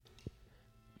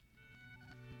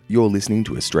You're listening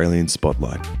to Australian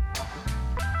Spotlight.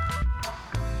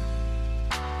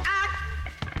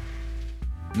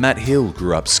 Matt Hill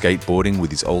grew up skateboarding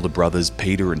with his older brothers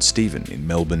Peter and Stephen in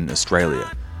Melbourne,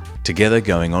 Australia, together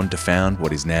going on to found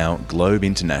what is now Globe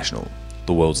International,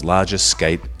 the world's largest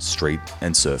skate, street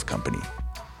and surf company.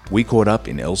 We caught up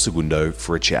in El Segundo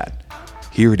for a chat.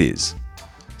 Here it is.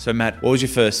 So Matt, what was your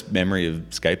first memory of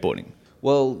skateboarding?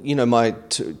 Well, you know, my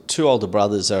two older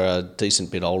brothers are a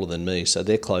decent bit older than me, so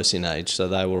they're close in age, so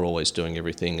they were always doing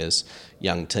everything as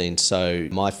young teens. So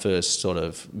my first sort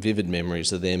of vivid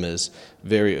memories of them as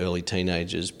very early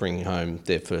teenagers bringing home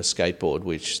their first skateboard,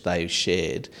 which they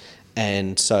shared.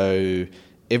 And so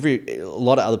a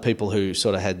lot of other people who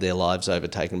sort of had their lives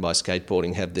overtaken by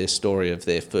skateboarding have their story of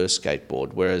their first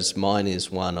skateboard, whereas mine is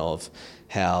one of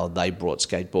how they brought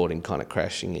skateboarding kind of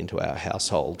crashing into our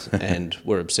household and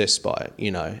were obsessed by it, you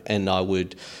know. And I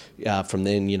would, from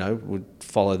then, you know, would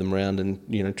follow them around and,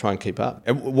 you know, try and keep up.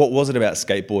 And what was it about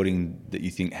skateboarding that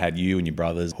you think had you and your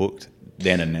brothers hooked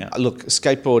then and now? Look,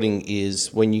 skateboarding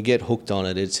is, when you get hooked on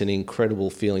it, it's an incredible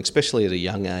feeling, especially at a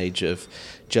young age, of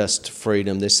just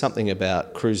freedom. There's something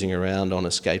about cruising around on a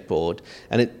skateboard,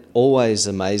 and it always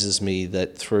amazes me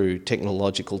that through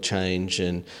technological change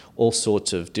and all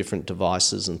sorts of different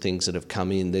devices and things that have come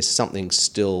in, there's something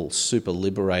still super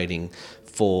liberating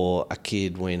for a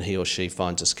kid when he or she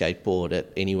finds a skateboard at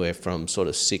anywhere from sort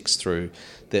of 6 through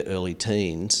their early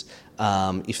teens.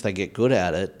 If they get good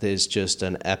at it, there's just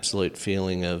an absolute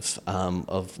feeling of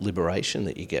liberation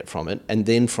that you get from it, and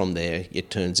then from there it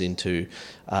turns into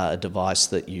a device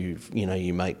that you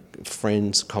make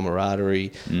friends,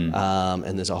 camaraderie,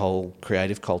 and there's a whole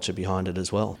creative culture behind it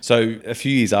as well. So a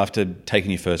few years after taking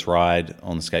your first ride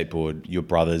on the skateboard, your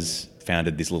brothers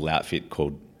founded this little outfit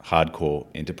called Hardcore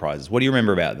Enterprises. What do you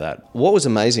remember about that? What was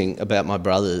amazing about my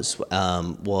brothers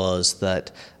was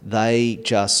that they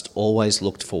just always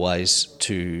looked for ways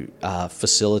to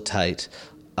facilitate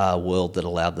a world that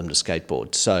allowed them to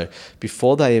skateboard. So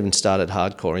before they even started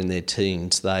Hardcore in their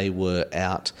teens, they were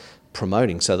out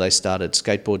promoting. So they started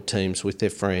skateboard teams with their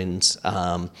friends.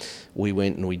 We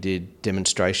went and we did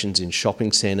demonstrations in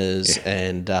shopping centres,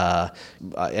 and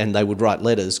they would write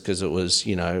letters because it was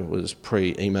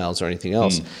pre-emails or anything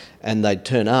else, and they'd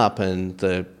turn up and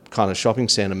the kind of shopping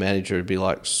centre manager would be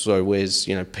like, so where's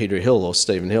Peter Hill or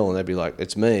Stephen Hill? And they'd be like,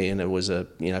 it's me. And it was a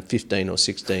 15 or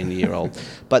 16-year-old.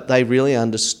 But they really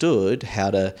understood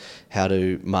how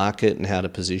to market and how to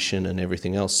position and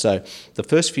everything else. So the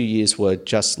first few years were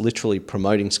just literally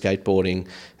promoting skateboarding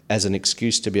as an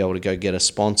excuse to be able to go get a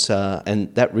sponsor,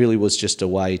 and that really was just a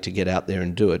way to get out there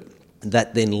and do it.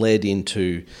 That then led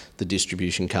into the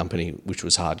distribution company, which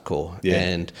was Hardcore.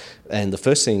 Yeah. And the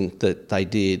first thing that they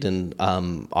did, and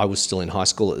I was still in high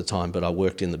school at the time, but I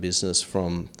worked in the business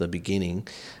from the beginning,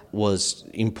 was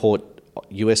import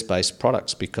US-based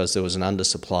products, because there was an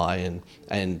undersupply,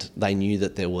 and they knew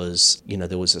that there was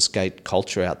a skate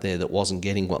culture out there that wasn't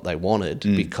getting what they wanted,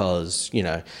 because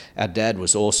our dad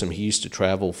was awesome. He used to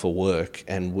travel for work,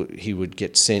 and he would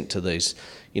get sent to these.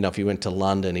 If he went to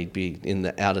London, he'd be in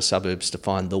the outer suburbs to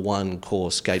find the one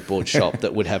core skateboard shop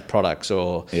that would have products.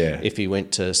 Or if he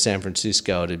went to San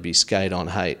Francisco, it'd be Skate on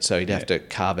Hate. So he'd have to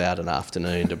carve out an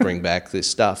afternoon to bring back this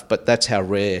stuff. But that's how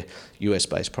rare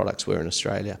US-based products were in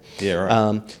Australia. Yeah,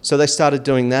 right. So they started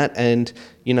doing that, and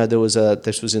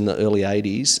this was in the early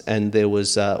 80s, and there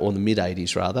was, or the mid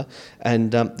 80s rather,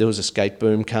 and there was a skate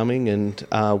boom coming, and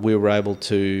we were able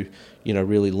to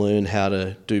really learn how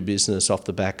to do business off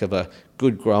the back of a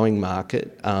good growing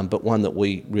market, but one that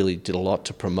we really did a lot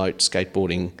to promote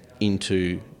skateboarding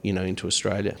into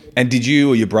Australia. And did you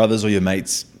or your brothers or your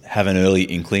mates have an early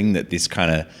inkling that this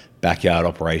kind of backyard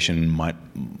operation might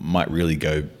really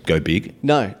go big?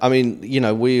 No, I mean,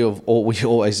 we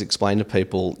always explain to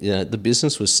people, the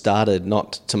business was started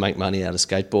not to make money out of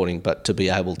skateboarding, but to be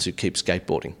able to keep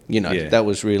skateboarding. That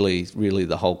was really, really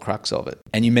the whole crux of it.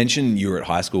 And you mentioned you were at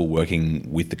high school working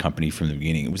with the company from the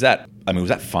beginning. Was that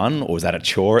fun, or was that a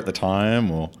chore at the time,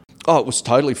 or? Oh, it was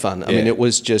totally fun. I mean, it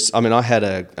was just, I had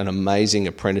an amazing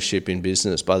apprenticeship in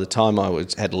business. By the time I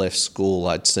had left school,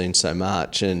 I'd seen so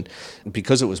much. And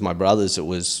because it was my brothers, it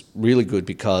was really good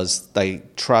because they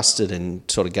trusted and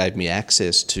sort of gave me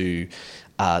access to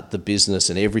the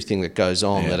business and everything that goes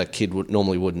on that a kid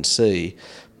normally wouldn't see.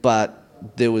 But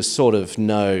there was sort of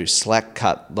no slack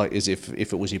cut, like as if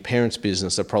it was your parents'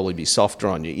 business, they'd probably be softer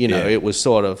on you. You know, it was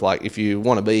sort of like, if you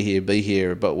want to be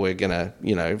here, but we're going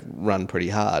to, run pretty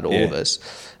hard, all of us.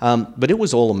 But it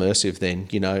was all immersive then,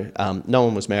 no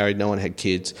one was married, no one had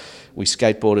kids. We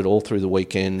skateboarded all through the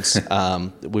weekends.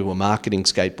 We were marketing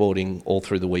skateboarding all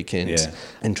through the weekends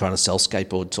and trying to sell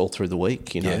skateboards all through the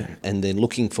week, and then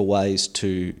looking for ways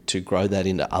to grow that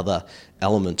into other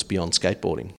elements beyond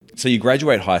skateboarding. So you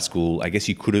graduate high school. I guess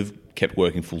you could have kept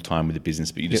working full-time with the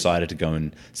business, but you decided to go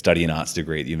and study an arts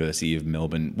degree at the University of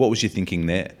Melbourne. What was your thinking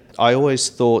there? I always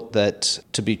thought that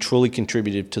to be truly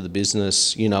contributive to the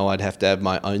business, I'd have to have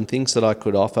my own things that I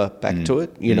could offer back to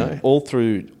it, All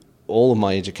through all of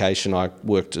my education, I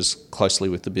worked as closely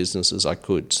with the business as I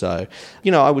could. So,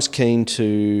 I was keen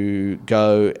to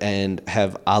go and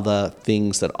have other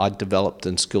things that I'd developed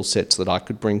and skill sets that I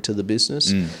could bring to the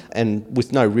business, and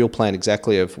with no real plan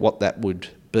exactly of what that would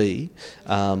be,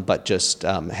 but just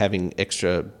having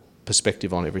extra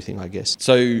perspective on everything, I guess.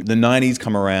 So the 90s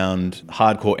come around,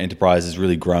 Hardcore Enterprise is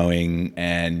really growing,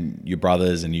 and your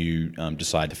brothers and you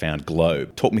decide to found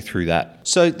Globe. Talk me through that.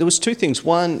 So there was two things.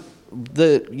 One,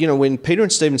 when Peter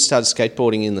and Stephen started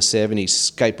skateboarding in the 70s,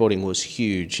 skateboarding was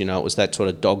huge. It was that sort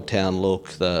of Dogtown look,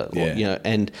 but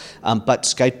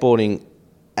skateboarding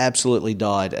absolutely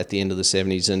died at the end of the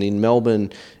 70s. And in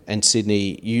Melbourne and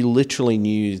Sydney, you literally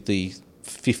knew the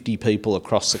 50 people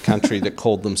across the country that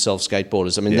called themselves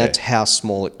skateboarders. I mean, that's how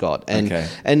small it got.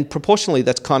 And proportionally,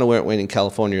 that's kind of where it went in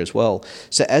California as well.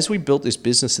 So as we built this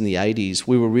business in the 80s,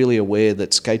 we were really aware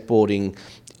that skateboarding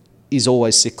is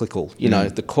always cyclical.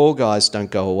 The core guys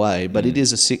don't go away, but it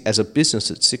is as a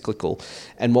business, it's cyclical.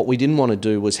 And what we didn't want to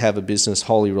do was have a business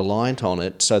wholly reliant on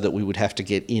it, so that we would have to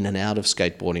get in and out of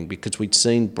skateboarding, because we'd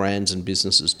seen brands and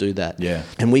businesses do that. Yeah.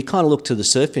 And we kind of looked to the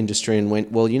surf industry and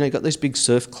went, well, you got these big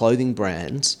surf clothing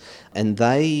brands, and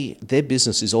their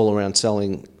business is all around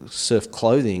selling surf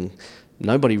clothing.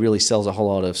 Nobody really sells a whole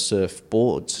lot of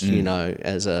surfboards,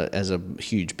 as a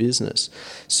huge business.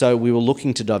 So we were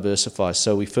looking to diversify.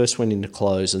 So we first went into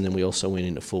clothes, and then we also went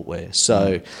into footwear.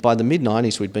 So by the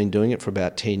mid-90s, we'd been doing it for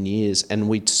about 10 years, and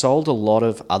we'd sold a lot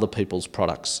of other people's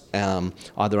products,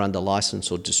 either under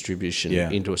license or distribution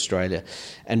into Australia.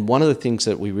 And one of the things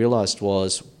that we realised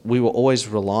was we were always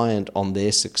reliant on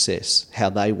their success, how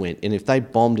they went. And if they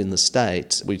bombed in the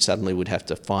States, we suddenly would have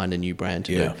to find a new brand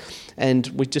to do. And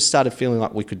we just started feeling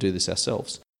like we could do this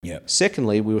ourselves.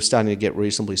 Secondly, we were starting to get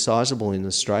reasonably sizable in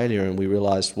Australia, and we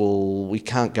realised, well, we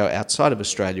can't go outside of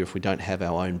Australia if we don't have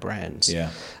our own brands.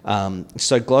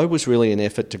 So Globe was really an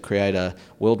effort to create a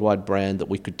worldwide brand that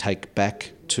we could take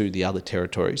back to the other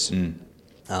territories.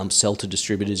 Sell to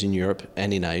distributors in Europe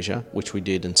and in Asia, which we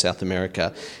did in South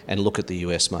America, and look at the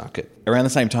US market. Around the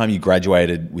same time, you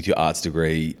graduated with your arts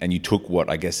degree, and you took what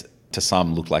I guess to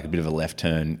some looked like a bit of a left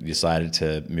turn. You decided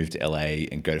to move to LA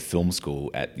and go to film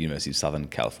school at the University of Southern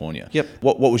California.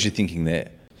 What was your thinking there?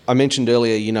 I mentioned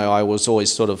earlier, I was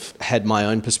always sort of had my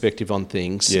own perspective on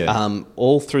things.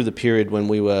 All through the period when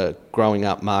we were growing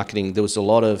up marketing, there was a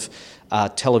lot of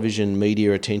television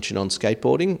media attention on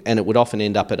skateboarding, and it would often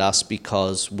end up at us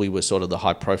because we were sort of the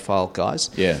high profile guys.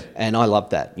 And I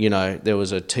loved that. There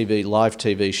was a live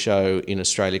TV show in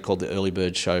Australia called the Early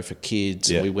Bird Show for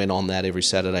kids, and we went on that every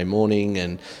Saturday morning.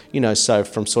 And, so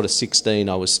from sort of 16,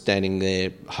 I was standing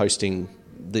there hosting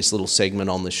this little segment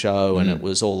on the show, and it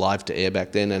was all live to air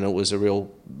back then, and it was a real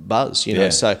buzz,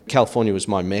 So California was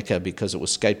my mecca because it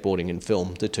was skateboarding and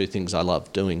film, the two things I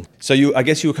loved doing. So I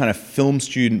guess you were kind of film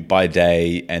student by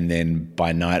day, and then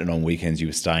by night and on weekends you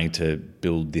were starting to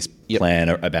build this plan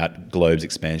about Globe's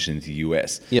expansion into the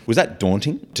US. Was that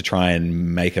daunting to try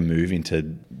and make a move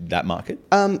into that market?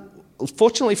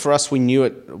 Fortunately for us, we knew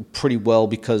it pretty well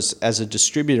because as a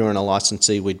distributor and a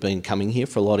licensee, we'd been coming here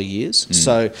for a lot of years.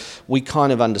 So we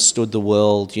kind of understood the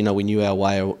world, we knew our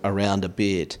way around a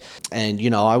bit. And,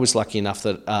 I was lucky enough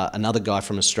that another guy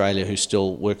from Australia who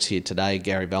still works here today,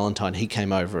 Gary Valentine, he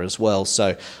came over as well.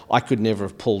 So I could never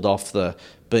have pulled off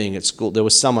being at school. There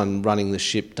was someone running the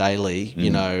ship daily,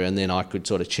 and then I could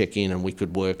sort of check in and we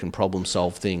could work and problem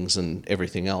solve things and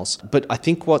everything else. But I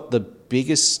think what the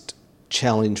biggest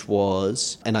challenge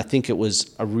was, and I think it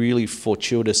was a really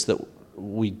fortuitous that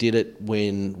we did it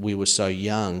when we were so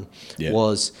young,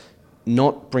 was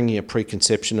not bringing a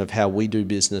preconception of how we do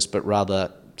business, but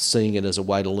rather seeing it as a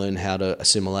way to learn how to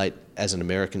assimilate as an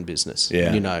American business,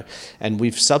 And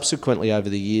we've subsequently over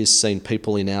the years seen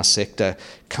people in our sector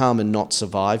come and not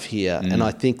survive here. And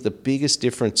I think the biggest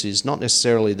difference is not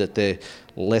necessarily that they're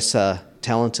lesser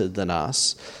talented than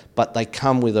us, but they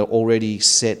come with an already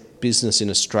set business in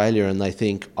Australia and they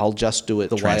think, I'll just do it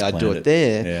the way I do it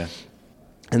there.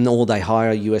 and or they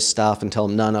hire US staff and tell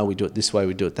them, no, we do it this way,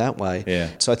 we do it that way. Yeah.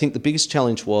 So I think the biggest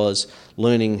challenge was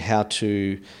learning how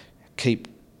to keep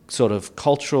sort of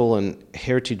cultural and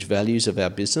heritage values of our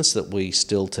business that we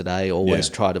still today always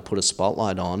try to put a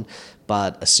spotlight on,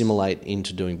 but assimilate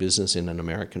into doing business in an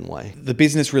American way. The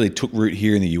business really took root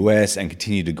here in the US and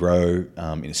continued to grow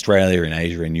in Australia, in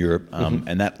Asia, in Europe,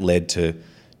 and that led to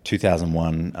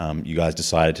 2001, you guys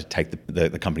decided to take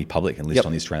the company public and list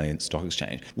on the Australian Stock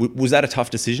Exchange. Was that a tough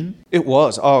decision? It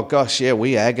was. Oh, gosh, yeah,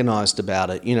 we agonised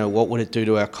about it. You know, what would it do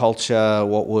to our culture?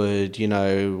 What would,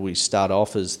 we start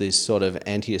off as this sort of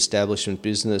anti-establishment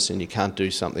business, and you can't do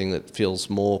something that feels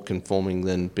more conforming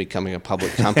than becoming a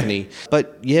public company.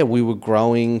 But, yeah, we were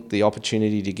growing. The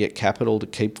opportunity to get capital to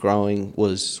keep growing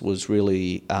was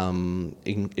really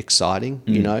exciting,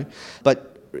 But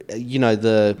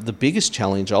the biggest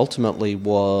challenge ultimately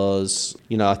was,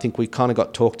 I think we kind of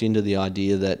got talked into the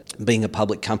idea that being a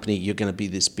public company, you're going to be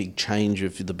this big change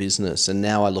of the business. And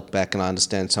now I look back and I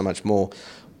understand so much more.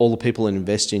 All the people that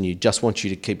invest in you just want you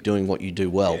to keep doing what you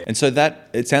do well. And so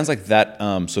it sounds like that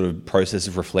sort of process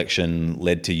of reflection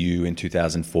led to you in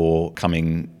 2004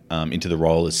 coming into the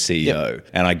role as CEO. Yep.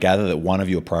 And I gather that one of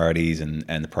your priorities and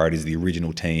the priorities of the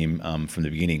original team from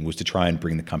the beginning was to try and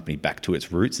bring the company back to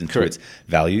its roots and to its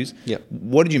values. Yep.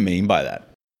 What did you mean by that?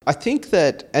 I think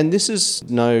that, and this is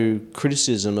no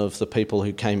criticism of the people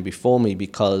who came before me,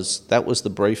 because that was the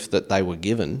brief that they were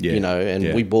given,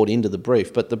 we bought into the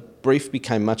brief. But the brief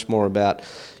became much more about,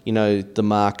 the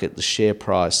market, the share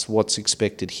price, what's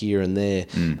expected here and there.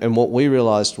 And what we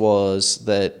realised was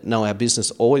that, no, our business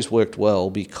always worked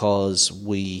well because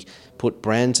we put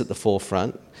brands at the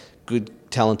forefront, good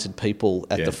talented people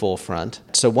at the forefront.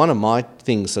 So one of my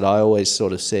things that I always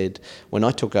sort of said when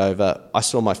I took over, I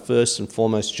saw my first and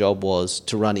foremost job was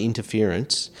to run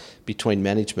interference between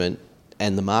management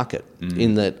and the market,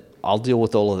 in that I'll deal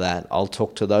with all of that. I'll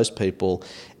talk to those people,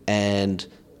 and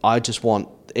I just want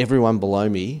everyone below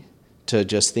me to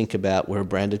just think about we're a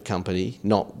branded company,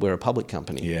 not we're a public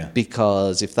company. Yeah.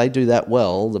 Because if they do that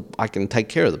well, I can take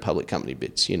care of the public company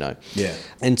bits, Yeah.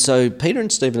 And so Peter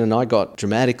and Stephen and I got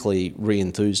dramatically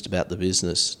re-enthused about the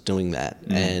business doing that,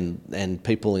 and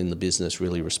people in the business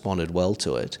really responded well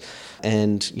to it.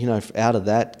 And, out of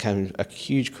that came a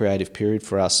huge creative period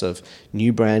for us of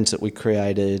new brands that we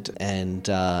created and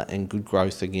good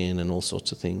growth again and all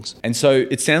sorts of things. And so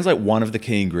it sounds like one of the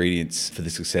key ingredients for the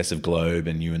success of Globe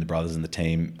and you and the brothers and the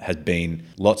team has been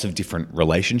lots of different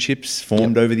relationships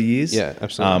formed over the years. Yeah,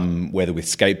 absolutely. Whether with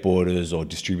skateboarders or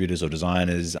distributors or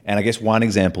designers. And I guess one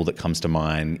example that comes to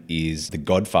mind is the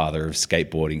godfather of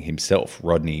skateboarding himself,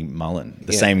 Rodney Mullen,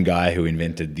 the same guy who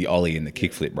invented the ollie and the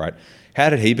kickflip, right? How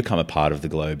did he become a part of the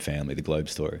Globe family, the Globe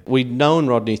story? We'd known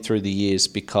Rodney through the years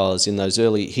because in those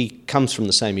he comes from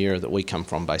the same era that we come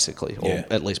from, basically, or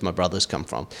at least my brothers come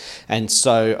from. And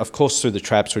so, of course, through the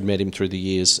traps, we'd met him through the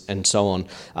years and so on.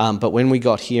 But when we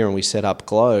got here and we set up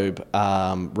Globe,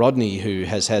 Rodney, who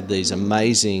has had these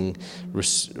amazing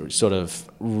sort of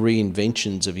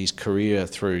reinventions of his career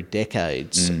through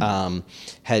decades,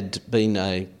 had been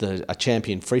a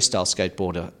champion freestyle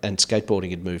skateboarder, and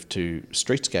skateboarding had moved to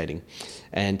street skating.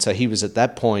 And so he was at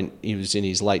that point, he was in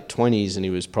his late 20s, and he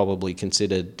was probably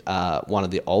considered one of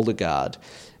the older guard.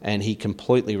 And he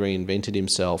completely reinvented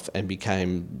himself and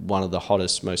became one of the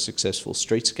hottest, most successful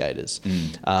street skaters.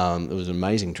 It was an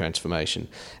amazing transformation.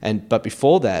 But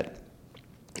before that,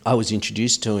 I was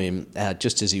introduced to him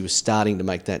just as he was starting to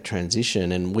make that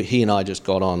transition, and he and I just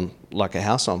got on like a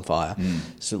house on fire.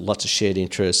 So lots of shared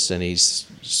interests, and he's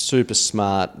super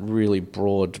smart, really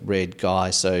broad, red guy.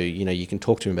 So, you can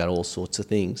talk to him about all sorts of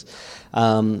things.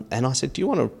 And I said, do you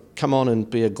want to come on and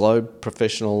be a Globe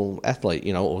professional athlete,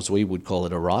 or as we would call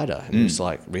it, a rider? And he was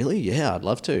like, really? Yeah, I'd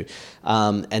love to.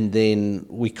 And then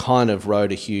we kind of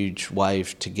rode a huge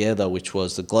wave together, which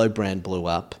was the Globe brand blew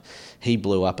up. He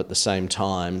blew up at the same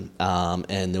time,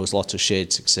 and there was lots of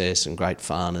shared success and great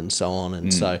fun and so on.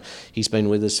 And so he's been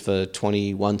with us for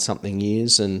 21-something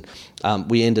years, and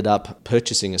we ended up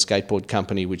purchasing a skateboard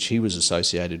company which he was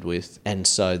associated with, and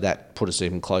so that put us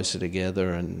even closer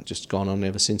together and just gone on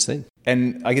ever since then.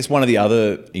 And I guess one of the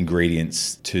other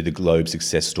ingredients to the Globe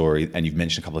success story, and you've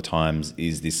mentioned a couple of times,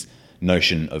 is this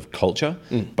notion of culture,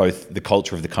 both the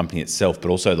culture of the company itself,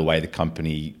 but also the way the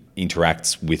company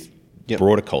interacts with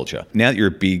broader culture. Now that you're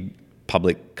a big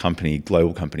public company,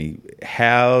 global company,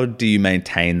 how do you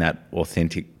maintain that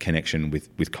authentic connection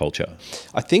with culture?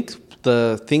 I think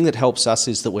the thing that helps us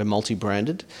is that we're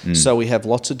multi-branded. So we have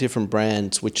lots of different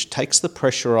brands, which takes the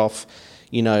pressure off.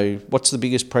 What's the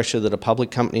biggest pressure that a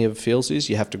public company ever feels is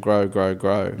you have to grow,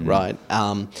 right?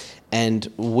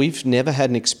 And we've never had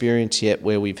an experience yet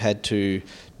where we've had to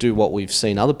do what we've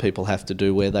seen other people have to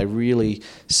do, where they really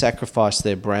sacrifice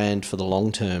their brand for the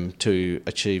long term to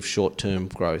achieve short-term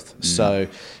growth. So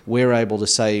we're able to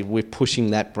say we're pushing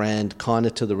that brand kind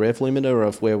of to the rev limiter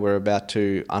of where we're about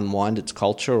to unwind its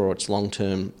culture or its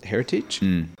long-term heritage.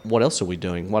 What else are we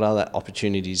doing? What other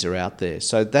opportunities are out there?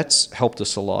 So that's helped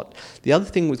us a lot. The other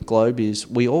thing with Globe is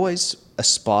we always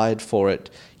aspired for it.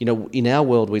 You know, in our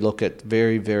world, we look at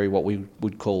very, very what we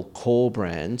would call core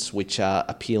brands, which are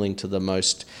appealing to the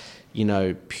most, you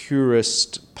know,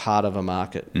 purest part of a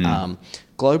market.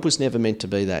 Globe was never meant to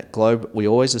be that. Globe, we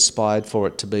always aspired for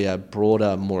it to be a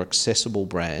broader, more accessible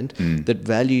brand that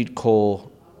valued core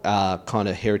kind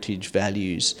of heritage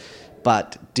values,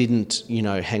 but didn't, you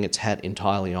know, hang its hat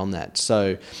entirely on that.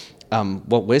 So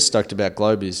what we're stoked about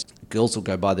Globe is girls will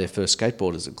go buy their first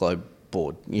skateboarders at Globe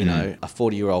board. You know, a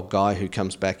 40-year-old guy who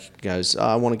comes back goes,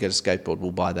 I want to get a skateboard,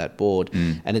 we'll buy that board.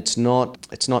 And it's not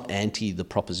anti the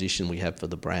proposition we have for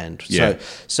the brand.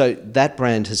 So that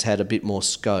brand has had a bit more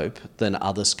scope than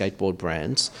other skateboard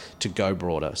brands to go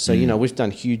broader. So, you know, we've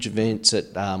done huge events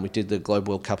at, we did the Globe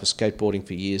World Cup of Skateboarding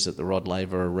for years at the Rod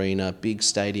Laver Arena, big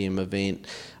stadium event.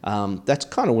 That's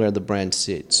kind of where the brand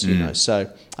sits, you know. So,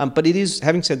 but it is,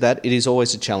 having said that, it is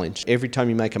always a challenge. Every time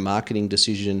you make a marketing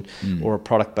decision or a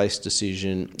product-based decision,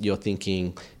 you're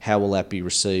thinking, how will that be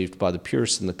received by the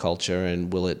purists in the culture,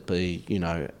 and will it be, you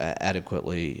know,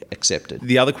 adequately accepted?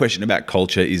 The other question about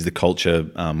culture is the culture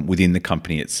within the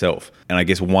company itself. And I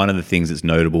guess one of the things that's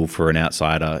notable for an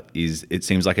outsider is it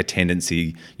seems like a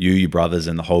tendency, you, your brothers,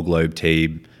 and the whole Globe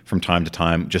team, from time to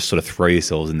time, just sort of throw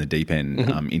yourselves in the deep end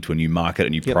into a new market, a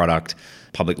new product,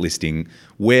 public listing.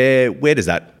 Where does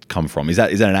that come from? Is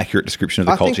that an accurate description of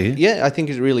the culture here? Yeah, I think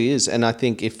it really is. And I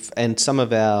think some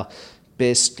of our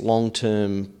best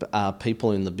long-term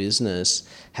people in the business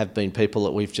have been people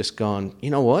that we've just gone, you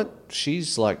know what,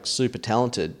 she's like super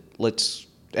talented.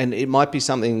 And it might be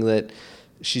something that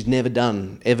she's never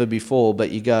done ever before,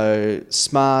 but you go,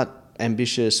 smart,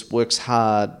 ambitious, works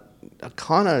hard,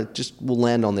 kind of just will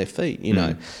land on their feet, you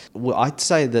know. Well, I'd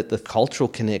say that the cultural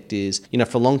connect is, you know,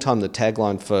 for a long time the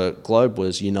tagline for Globe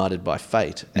was united by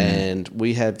fate, and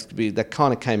that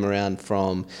kind of came around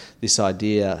from this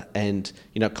idea, and,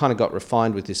 you know, kind of got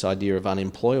refined with this idea of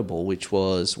unemployable, which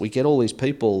was we get all these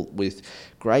people with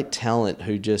great talent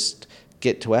who just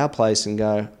get to our place and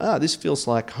go, this feels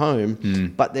like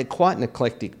home, but they're quite an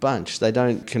eclectic bunch. They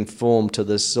don't conform to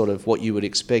this sort of what you would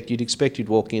expect. You'd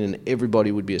walk in and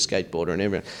everybody would be a skateboarder and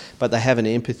everyone, but they have an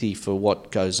empathy for what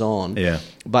goes on. Yeah.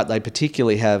 But they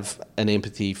particularly have an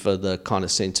empathy for the kind of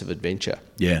sense of adventure.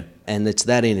 Yeah. And it's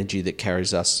that energy that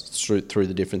carries us through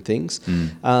the different things.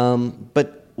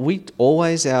 But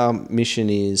our mission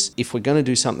is, if we're going to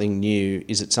do something new,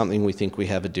 is it something we think we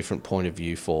have a different point of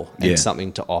view for and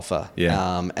something to offer?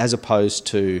 As opposed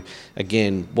to,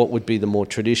 again, what would be the more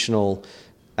traditional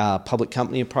public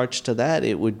company approach to that?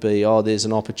 It would be, there's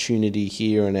an opportunity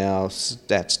here and our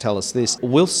stats tell us this.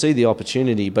 We'll see the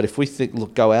opportunity, but if we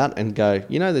go out and go,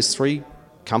 you know, there's 3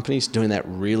 companies doing that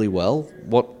really well,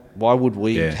 why would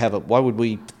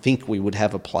we think we would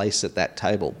have a place at that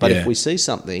table? But if we see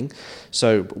something,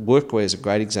 so workwear is a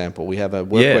great example. We have a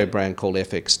workwear brand called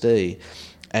FXD,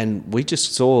 and we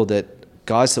just saw that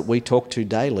guys that we talk to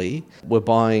daily were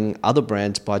buying other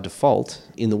brands by default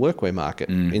in the workwear market,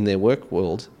 in their work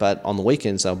world, but on the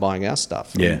weekends they were buying our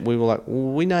stuff. And we were like,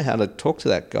 well, we know how to talk to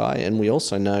that guy, and we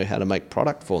also know how to make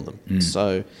product for them.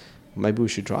 So maybe we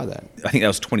should try that. I think that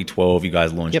was 2012 you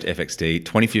guys launched FXD.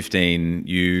 2015,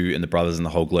 you and the brothers and the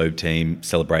whole Globe team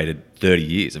celebrated 30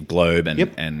 years of Globe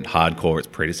and Hardcore, its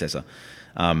predecessor.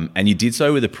 And you did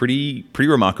so with a pretty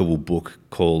remarkable book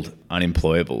called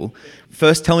Unemployable.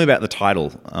 First, tell me about the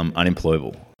title,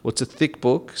 Unemployable. Well, it's a thick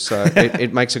book, so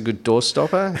it makes a good door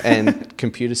stopper and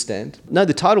computer stand. No,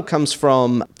 the title comes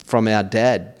from our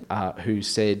dad, who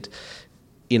said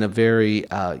in a very,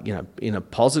 in a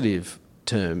positive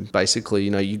term, basically,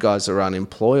 you know, you guys are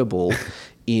unemployable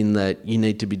in that you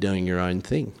need to be doing your own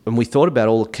thing. And we thought about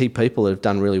all the key people that have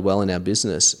done really well in our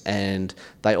business, and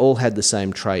they all had the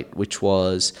same trait, which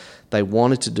was they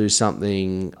wanted to do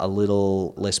something a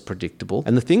little less predictable.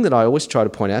 And the thing that I always try to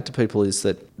point out to people is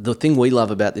that the thing we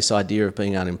love about this idea of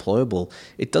being unemployable,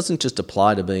 it doesn't just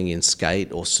apply to being in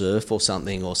skate or surf or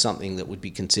something that would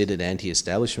be considered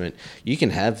anti-establishment. You can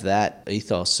have that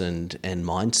ethos and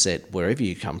mindset wherever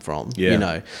you come from, you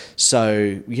know.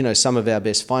 So, you know, some of our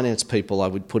best finance people I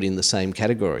would put in the same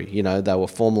category. You know, they were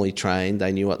formally trained,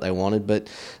 they knew what they wanted, but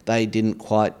they didn't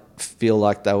quite feel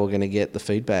like they were going to get the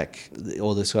feedback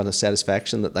or the kind of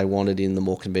satisfaction that they wanted in the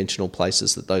more conventional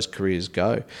places that those careers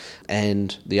go.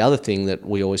 And the other thing that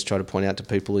we always try to point out to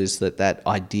people is that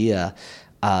idea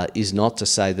is not to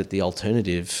say that the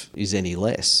alternative is any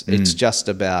less. It's just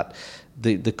about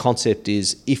the concept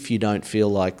is, if you don't feel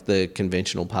like the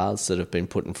conventional paths that have been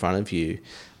put in front of you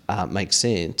make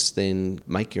sense, then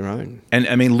make your own. And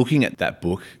I mean, looking at that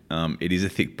book, it is a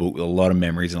thick book with a lot of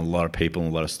memories and a lot of people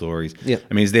and a lot of stories. Yeah.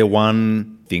 I mean, is there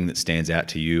one thing that stands out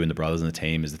to you and the brothers and the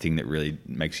team as the thing that really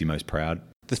makes you most proud?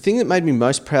 The thing that made me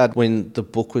most proud when the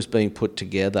book was being put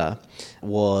together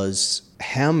was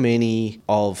how many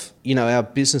of, our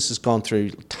business has gone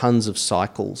through tons of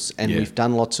cycles, and we've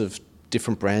done lots of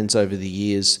different brands over the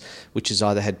years, which has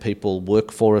either had people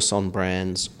work for us on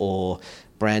brands or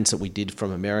brands that we did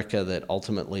from America that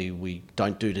ultimately we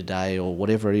don't do today or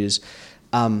whatever it is.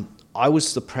 I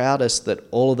was the proudest that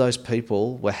all of those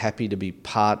people were happy to be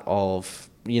part of,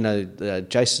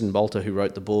 Jason Bolter, who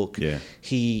wrote the book. Yeah.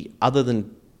 He, other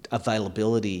than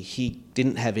availability, he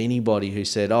didn't have anybody who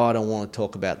said, I don't want to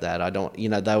talk about that.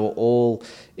 They were all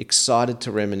excited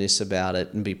to reminisce about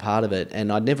it and be part of it.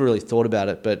 And I'd never really thought about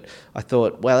it, but I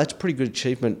thought, wow, that's a pretty good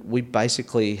achievement. We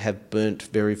basically have burnt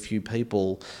very few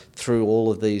people through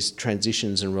all of these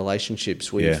transitions and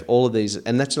relationships with all of these.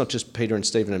 And that's not just Peter and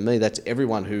Stephen and me, that's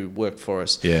everyone who worked for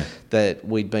us, that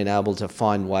we'd been able to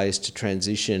find ways to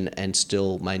transition and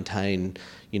still maintain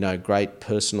great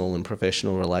personal and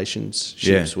professional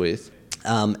relationships with.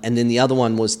 And then the other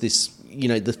one was this,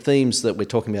 the themes that we're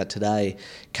talking about today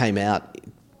came out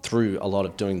through a lot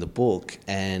of doing the book.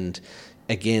 And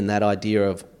again, that idea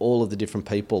of all of the different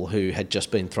people who had just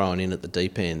been thrown in at the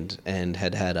deep end and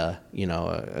had a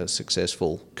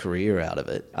successful career out of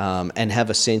it, and have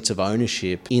a sense of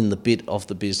ownership in the bit of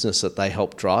the business that they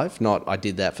helped drive. Not, I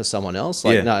did that for someone else.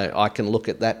 No, I can look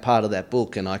at that part of that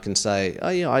book and I can say, oh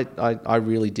yeah, I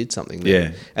really did something there.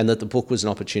 Yeah. And that the book was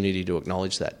an opportunity to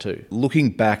acknowledge that too.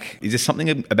 Looking back, is there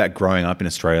something about growing up in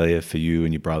Australia for you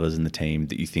and your brothers and the team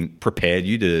that you think prepared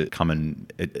you to come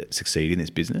and succeed in this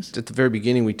business? At the very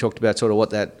beginning, we talked about sort of what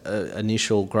that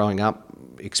initial growing up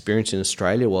experience in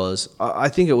Australia was. I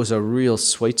think it was a real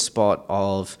sweet spot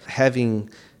of having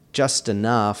just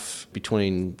enough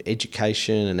between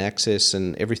education and access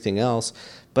and everything else,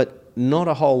 but not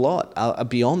a whole lot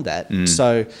beyond that.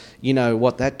 So,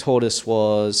 what that taught us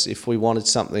was if we wanted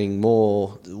something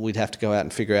more, we'd have to go out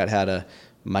and figure out how to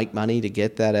make money to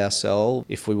get that ourselves.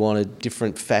 If we wanted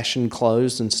different fashion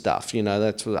clothes and stuff,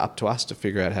 that's up to us to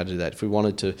figure out how to do that. If we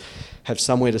wanted to have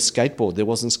somewhere to skateboard, there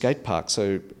wasn't skate parks,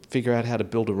 so figure out how to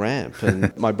build a ramp.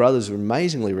 And my brothers were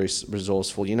amazingly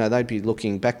resourceful. They'd be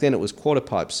looking, back then it was quarter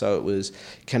pipes, so it was,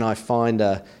 can I find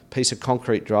a piece of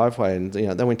concrete driveway? And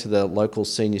they went to the local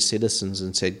senior citizens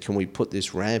and said, can we put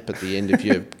this ramp at the end of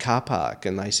your car park?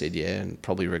 And they said yeah, and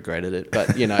probably regretted it,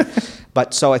 but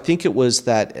but so I think it was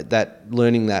that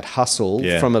learning that hustle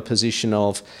from a position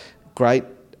of great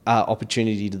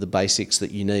opportunity to the basics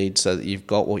that you need so that you've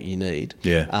got what you need,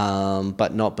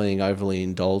 but not being overly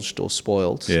indulged or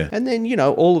spoiled. And then,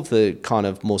 all of the kind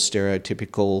of more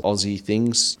stereotypical Aussie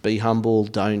things, be humble,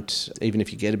 even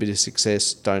if you get a bit of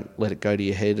success, don't let it go to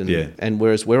your head. And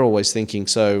whereas we're always thinking,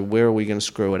 so where are we going to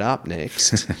screw it up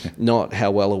next? Not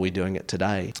how well are we doing it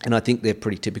today? And I think they're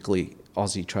pretty typically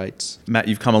Aussie traits. Matt,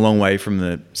 you've come a long way from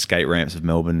the skate ramps of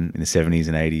Melbourne in the 70s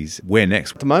and 80s. Where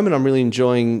next? At the moment, I'm really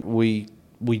enjoying, we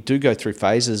do go through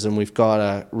phases, and we've got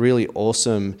a really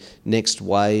awesome next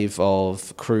wave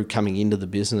of crew coming into the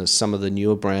business. Some of the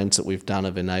newer brands that we've done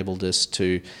have enabled us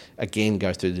to, again,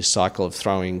 go through this cycle of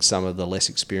throwing some of the less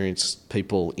experienced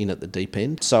people in at the deep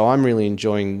end. So I'm really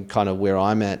enjoying kind of where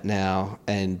I'm at now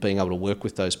and being able to work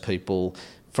with those people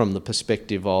from the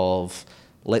perspective of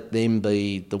let them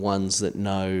be the ones that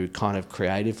know kind of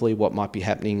creatively what might be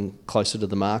happening closer to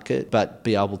the market, but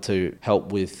be able to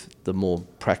help with the more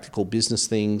practical business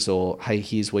things, or, hey,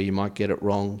 here's where you might get it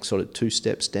wrong, sort of 2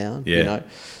 steps down.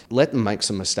 Let them make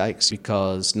some mistakes,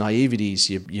 because naivety is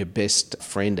your best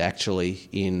friend actually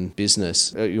in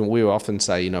business. We often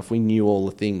say, if we knew all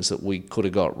the things that we could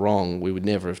have got wrong, we would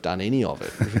never have done any of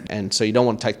it. And so you don't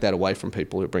want to take that away from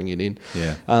people who bring it in.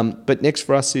 But next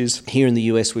for us is, here in the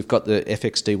US, we've got the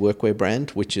FXD Workwear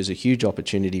brand, which is a huge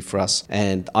opportunity for us.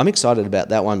 And I'm excited about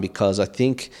that one because I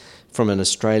think from an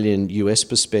Australian-US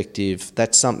perspective,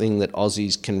 that's something that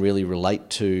Aussies can really relate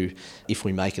to if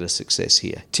we make it a success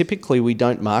here. Typically, we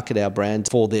don't market our brand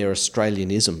for their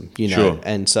Australianism, Sure.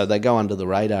 and so they go under the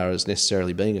radar as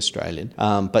necessarily being Australian.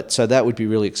 But so that would be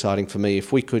really exciting for me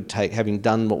if we could take, having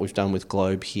done what we've done with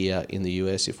Globe here in the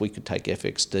US, if we could take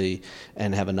FXD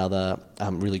and have another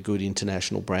really good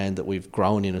international brand that we've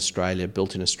grown in Australia,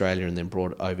 built in Australia, and then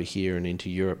brought over here and into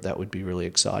Europe. That would be really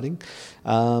exciting.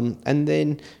 And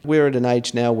then we're at an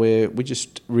age now where we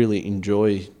just really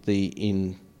enjoy the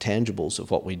intangibles of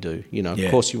what we do.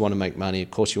 Of course you want to make money, of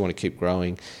course you want to keep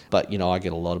growing, but I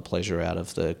get a lot of pleasure out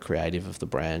of the creative of the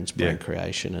brands, brand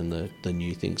creation, and the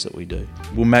new things that we do.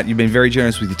 Well, Matt, you've been very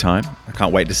generous with your time. I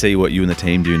can't wait to see what you and the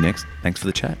team do next. Thanks for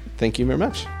the chat. Thank you very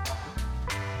much.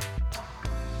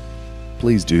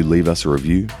 Please do leave us a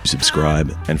review,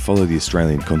 subscribe, and follow the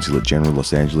Australian Consulate General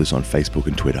Los Angeles on Facebook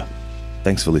and Twitter.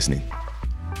 Thanks for listening.